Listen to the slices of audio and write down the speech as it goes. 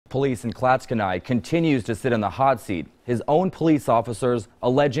Police in Clatskanie continues to sit in the hot seat. His own police officers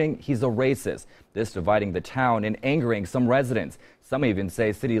alleging he's a racist. This dividing the town and angering some residents. Some even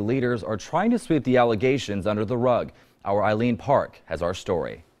say city leaders are trying to sweep the allegations under the rug. Our Eileen Park has our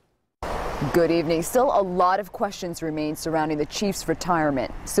story. Good evening. Still a lot of questions remain surrounding the chief's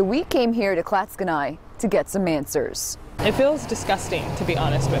retirement. So we came here to Clatskanie to get some answers. It feels disgusting, to be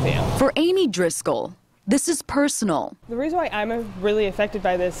honest with you. For Amy Driscoll, this is personal. The reason why I'm really affected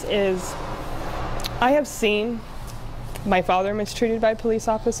by this is I have seen my father mistreated by police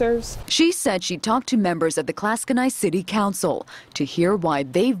officers. She said she talked to members of the Clatskanie City Council to hear why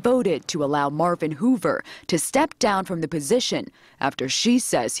they voted to allow Marvin Hoover to step down from the position after she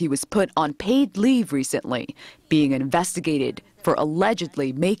says he was put on paid leave recently, being investigated for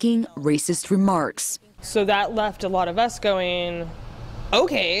allegedly making racist remarks. So that left a lot of us going,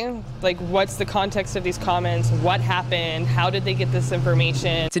 okay, like what's the context of these comments? What happened? How did they get this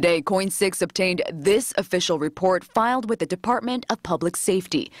information? Today, Coin 6 obtained this official report filed with the Department of Public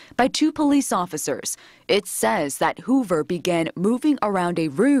Safety by 2 police officers. It says that Hoover began moving around a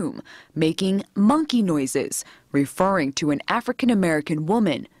room, making monkey noises, referring to an African-American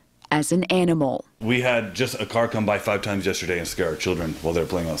woman as an animal. We had just a car come by 5 times yesterday and scare our children while they're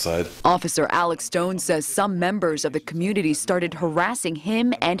playing outside. Officer Alex Stone says some members of the community started harassing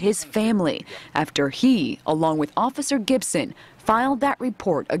him and his family after he, along with Officer Gibson, filed that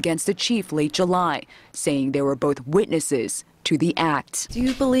report against the chief late July, saying they were both witnesses to the act. Do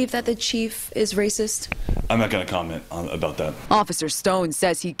you believe that the chief is racist? I'm not going to comment about that. Officer Stone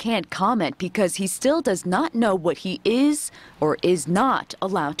says he can't comment because he still does not know what he is or is not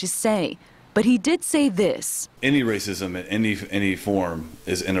allowed to say. But he did say this. Any racism in any form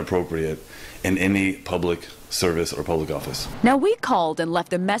is inappropriate in any public service or public office. Now, we called and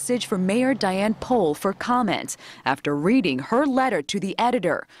left a message for Mayor Diane Pohl for comment after reading her letter to the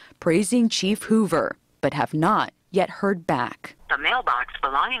editor praising Chief Hoover, but have not yet heard back. The mailbox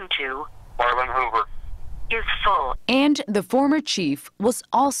belonging to Marvin Hoover is full. And the former chief was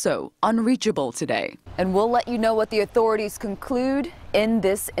also unreachable today. And we'll let you know what the authorities conclude in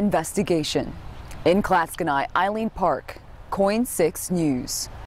this investigation. In Clatskanie, Eileen Park, Coin 6 News.